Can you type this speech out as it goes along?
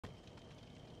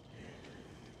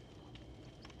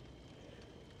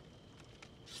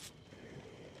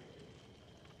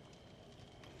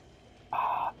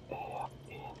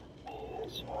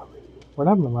What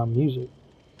happened to my music?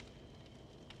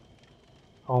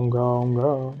 On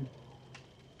God.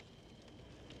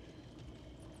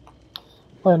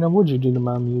 Platinum, what'd you do to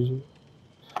my music?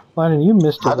 Platinum, you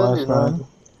missed it I didn't do last night. nothing.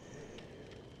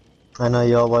 I know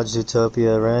y'all watch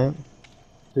Zootopia, right?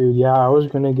 Dude, yeah, I was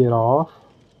gonna get off,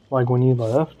 like, when you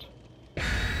left.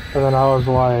 And then I was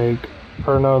like,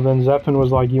 or no, then Zephon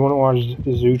was like, you wanna watch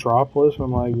Zootropolis? And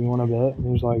I'm like, you wanna bet? And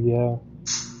he was like, yeah.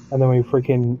 And then we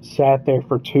freaking sat there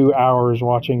for 2 hours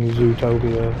watching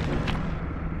Zootopia.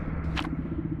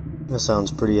 That sounds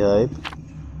pretty hype.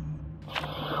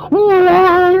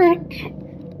 What?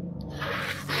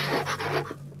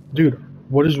 Dude,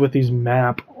 what is with these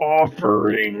map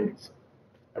offerings?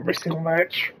 Every single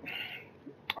match.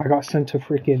 I got sent to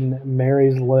freaking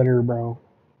Mary's letter, bro.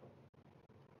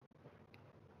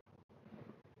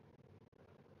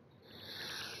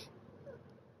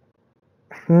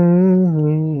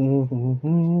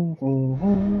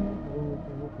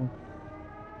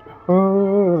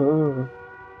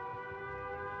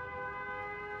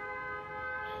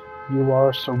 You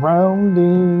are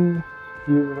surrounding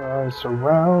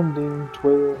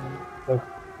twin the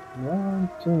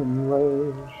mountain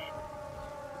range.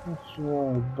 That's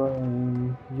my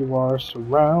brain. You are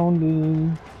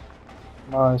surrounding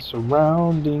my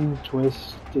surrounding,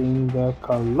 twisting the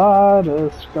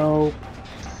kaleidoscope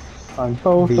on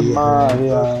both of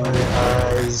my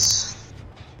eyes.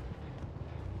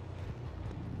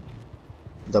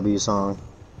 W song.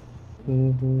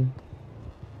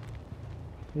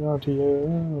 Not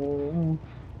you.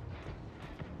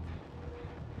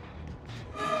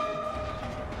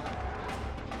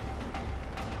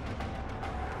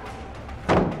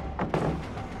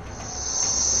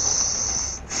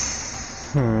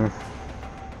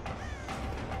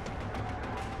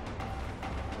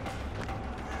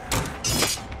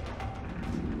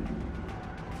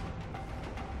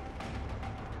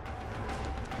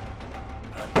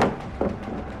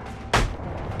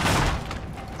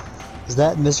 Is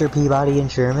that Mr. Peabody in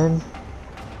Sherman?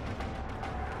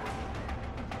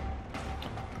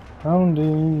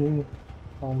 Surrounding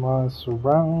all my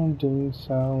surrounding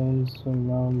sounds and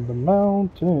on the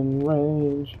mountain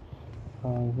range.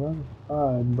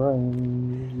 Unified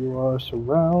brain, you are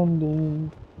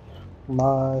surrounding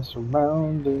my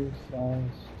surrounding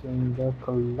sounds in the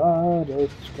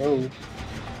kaleidoscope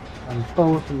on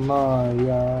both of my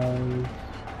eyes.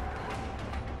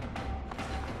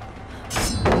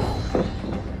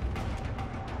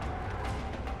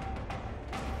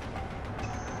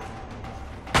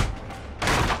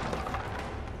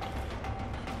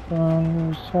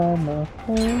 Inside my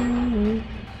face.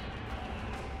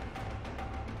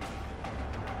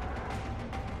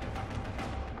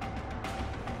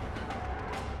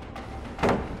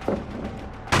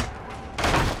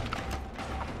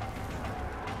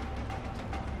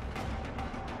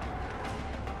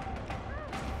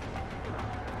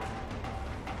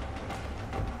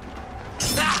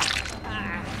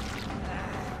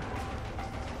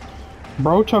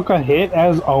 Bro took a hit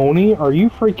as Oni? Are you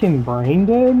freaking brain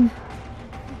dead?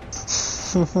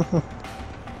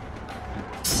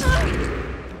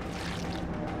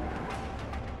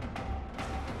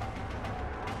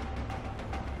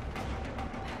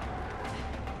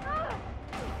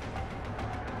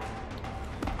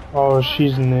 Oh,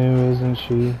 she's new, isn't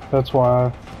she? That's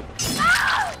why.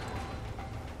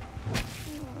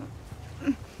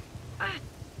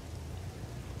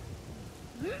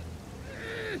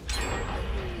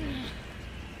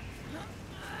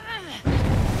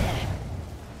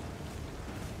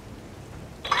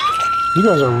 You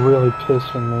guys are really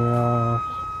pissing me off.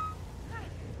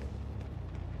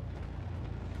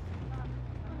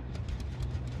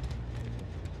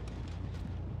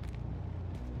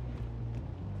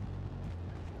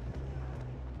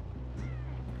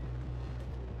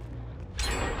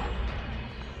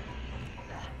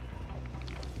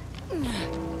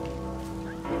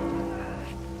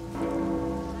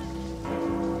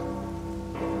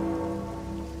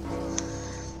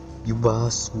 You are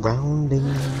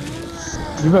surrounding.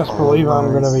 You best believe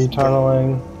I'm gonna be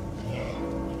tunneling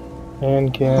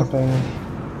and camping.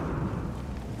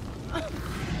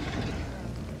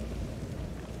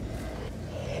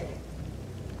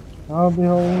 I'll be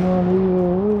holding on to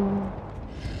you.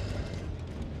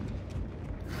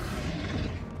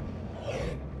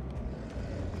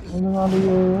 Holding on to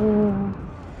you.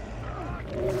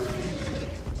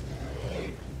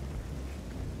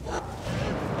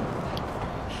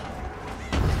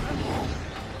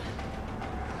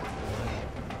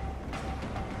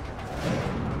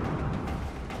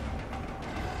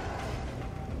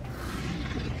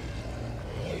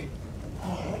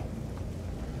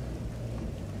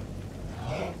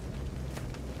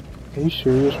 Are you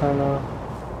serious right now?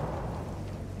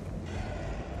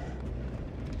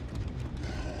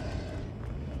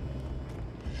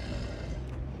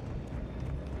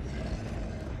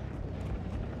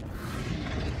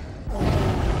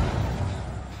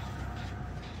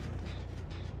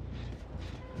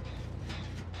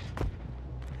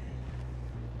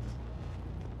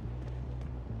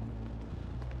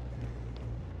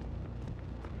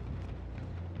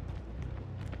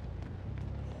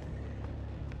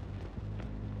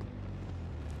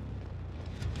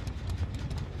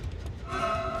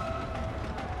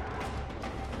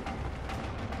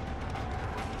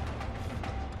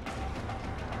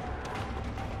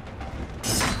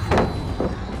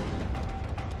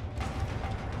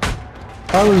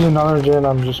 If I lose another gen,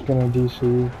 I'm just gonna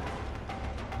DC.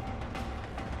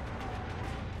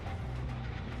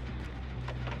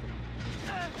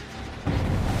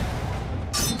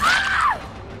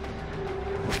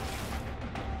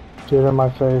 Get in my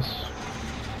face.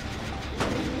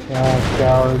 Yeah,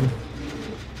 coward.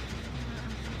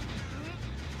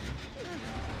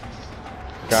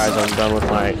 Guys, I'm done with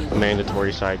my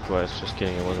mandatory side quest. Just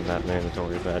kidding, it wasn't that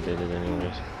mandatory, but I did it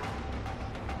anyways.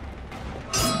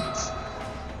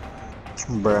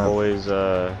 Bruh. Always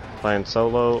playing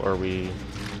solo, or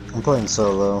I'm playing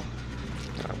solo.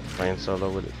 playing solo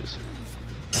with it just.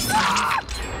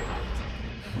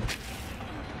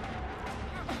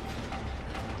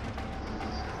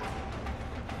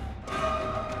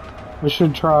 We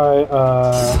should try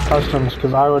customs,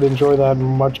 because I would enjoy that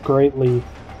much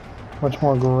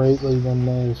more greatly than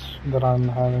this that I'm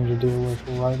having to deal with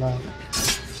right now.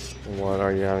 What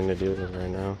are you having to deal with right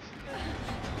now?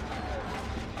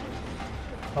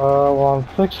 Well, I'm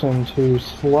fixing to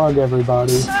slug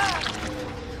everybody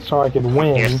so I can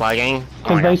win. You're slugging?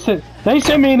 Because they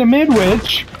sent me to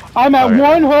Midwich. I'm at Okay.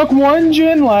 one hook, one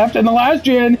gen left, and the last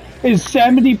gen is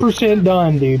 70%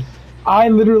 done, dude. I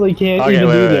literally can't Okay, even do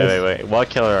wait. this. What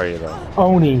killer are you though?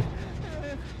 Oni.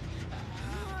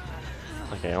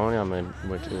 Okay, only on mid,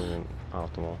 which isn't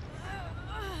optimal.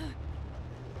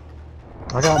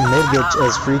 I got Midwich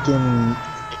as freaking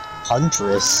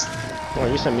Huntress. Well,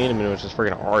 you sent me to mid, which is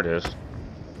freaking artist.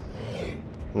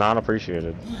 Not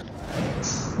appreciated.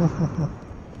 It's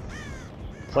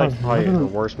like probably the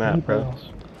worst map, bro.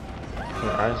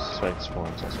 I suspect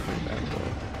spawns. That's pretty bad. So.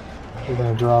 You're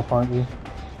gonna drop, aren't you?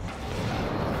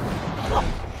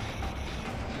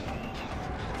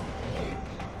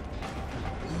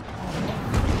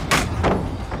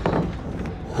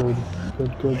 Good.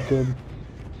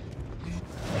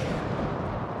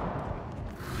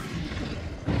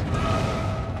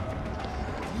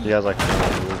 You guys like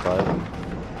Maroon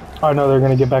 5? I know they're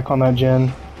gonna get back on that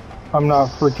gen. I'm not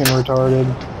freaking retarded.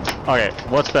 Okay,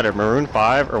 what's better, Maroon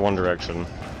 5 or One Direction?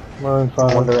 Maroon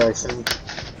 5. One Direction.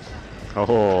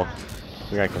 Oh,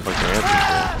 we got conflicting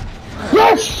answers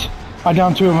Yes! I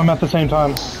downed two of them at the same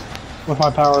time with my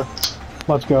power.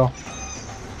 Let's go.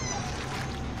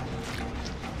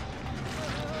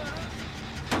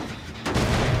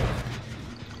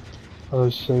 Are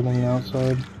they sailing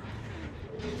outside?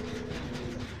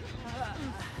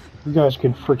 You guys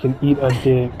can freaking eat a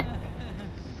dick.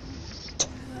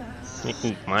 here.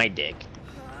 Eat my dick.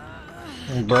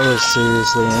 My brother's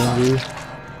seriously angry.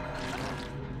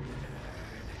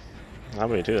 I'll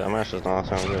be too. That match does not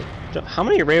sound good. How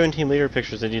many Raven Team Leader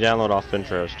pictures did you download off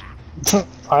Pinterest?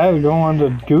 I had to go on to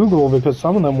Google because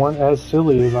some of them weren't as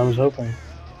silly as I was hoping.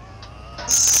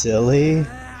 Silly?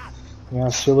 Yeah,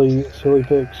 silly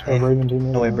pics of Raven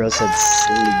Team. No way, bro said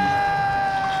silly.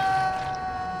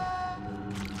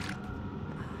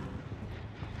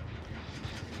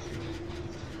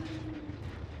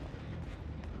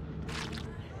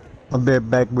 I'll be right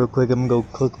back real quick. I'm gonna go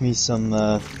cook me some,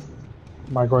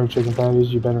 Microwave chicken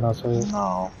patties, you better not say it.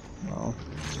 No. I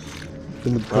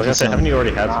was gonna say, haven't you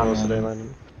already had some of those today,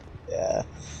 Landon? Yeah.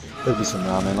 Cook me some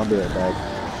ramen. I'll be right back.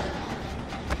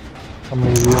 How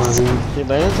many of you are here? Dude,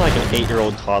 Landon's like an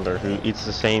 8-year-old toddler who eats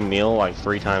the same meal like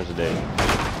 3 times a day.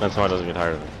 That's why he doesn't get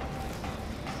tired of it.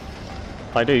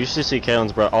 Like, dude, you should see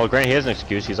Kalen's brother. Oh, granted, he has an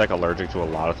excuse. He's like allergic to a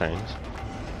lot of things.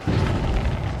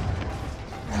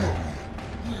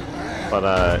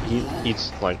 But he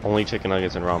eats like only chicken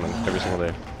nuggets and ramen every single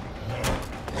day.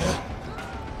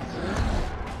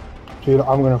 Dude,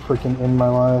 I'm gonna freaking end my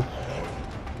life.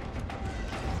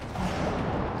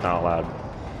 Not loud.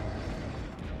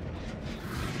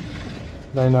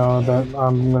 They know that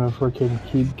I'm gonna freaking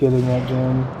keep getting that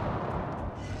gen.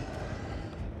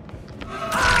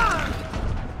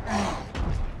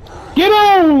 Get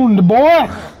owned, boy!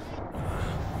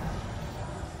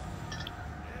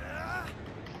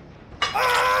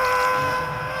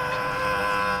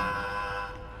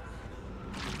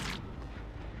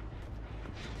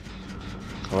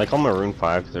 I like on Maroon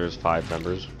 5 because there's 5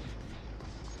 members.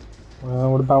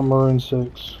 What about Maroon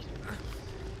 6?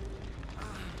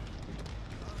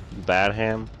 Bad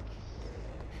Ham?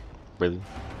 Really?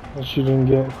 That she didn't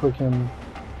get freaking.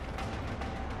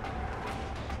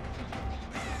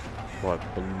 What?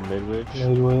 Midwich?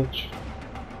 Midwich.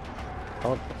 I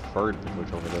would prefer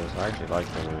Midwich over this. I actually like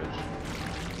Midwich.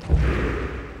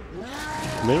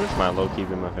 Midwich might low-key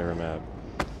be my favorite map.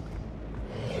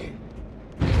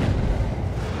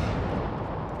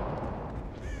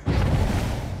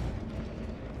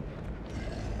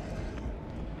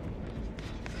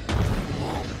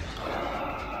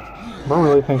 Bro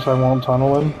really thinks I won't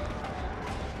tunnel him.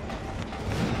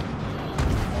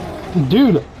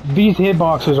 Dude, these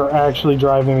hitboxes are actually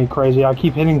driving me crazy. I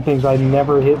keep hitting things I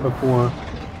never hit before.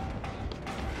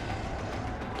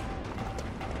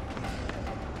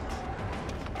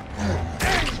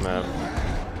 Map.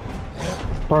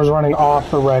 Bro's running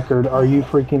off the record. Are you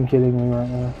freaking kidding me right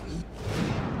now?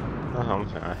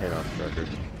 I hate off the record.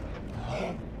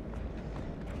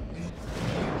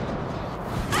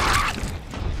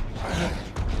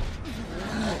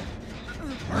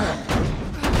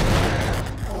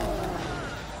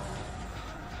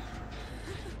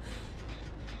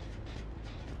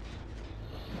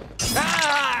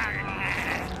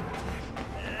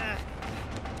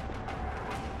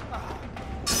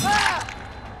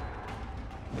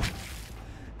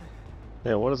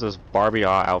 Yeah, what is this Barbie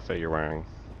outfit you're wearing?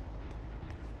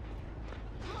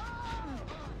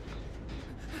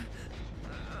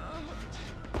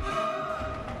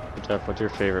 Jeff, what's your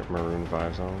favorite Maroon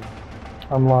 5 song?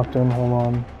 I'm locked in, hold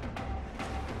on.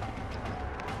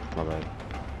 My bad.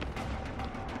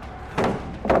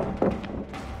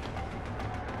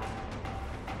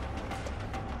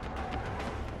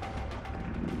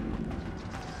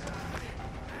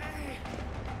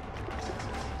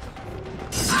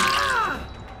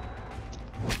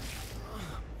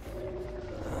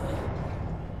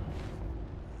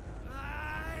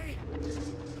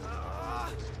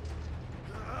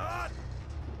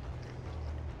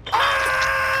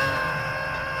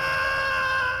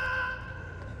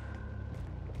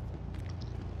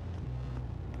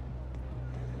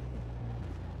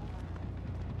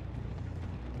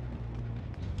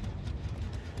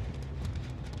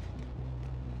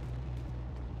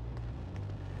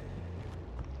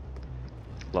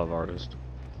 Love artist.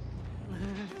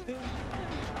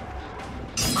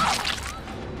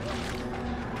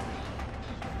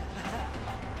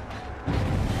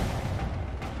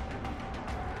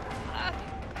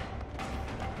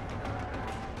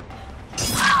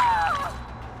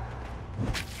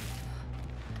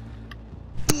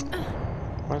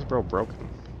 Why is bro broken?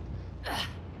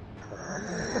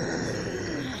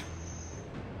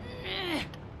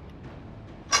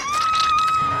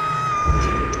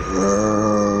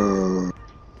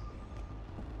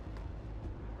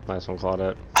 Nice one,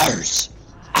 Claudette. Arse!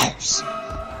 Arse!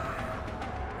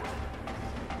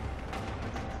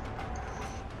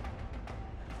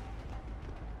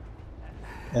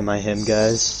 Am I him,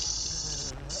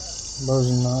 guys?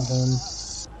 Bro's not him.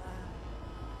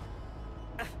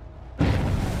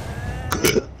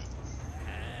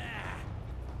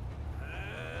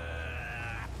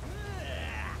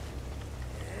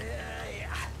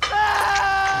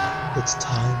 It's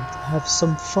time to have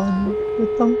some fun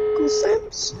with Uncle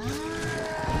Samson.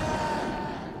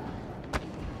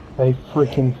 They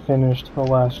freaking finished the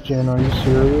last gen, are you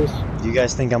serious? Do you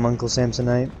guys think I'm Uncle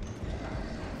Samsonite?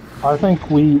 I think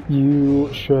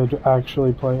you should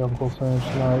actually play Uncle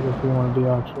Samsonite if we want to be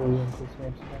actually Uncle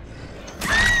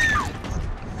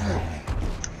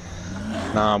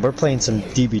Samsonite. Nah, we're playing some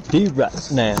DBD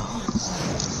right now.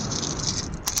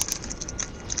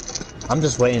 I'm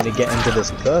just waiting to get into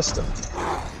this custom.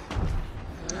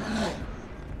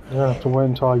 You're gonna have to wait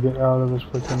until I get out of this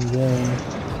freaking game.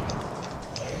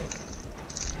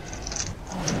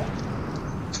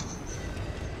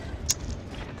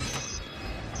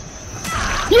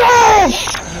 Yes!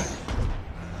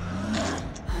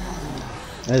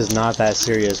 That is not that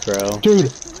serious, bro.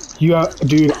 Dude,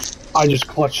 dude, I just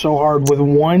clutched so hard. With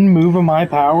one move of my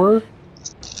power,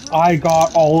 I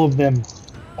got all of them.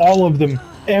 All of them.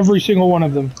 Every single one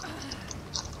of them.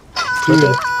 Dude,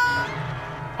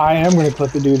 I am gonna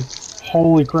clip it, dude.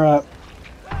 Holy crap.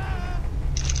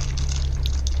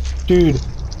 Dude,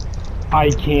 I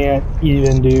can't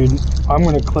even, dude. I'm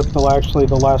gonna clip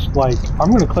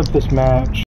I'm gonna clip this match.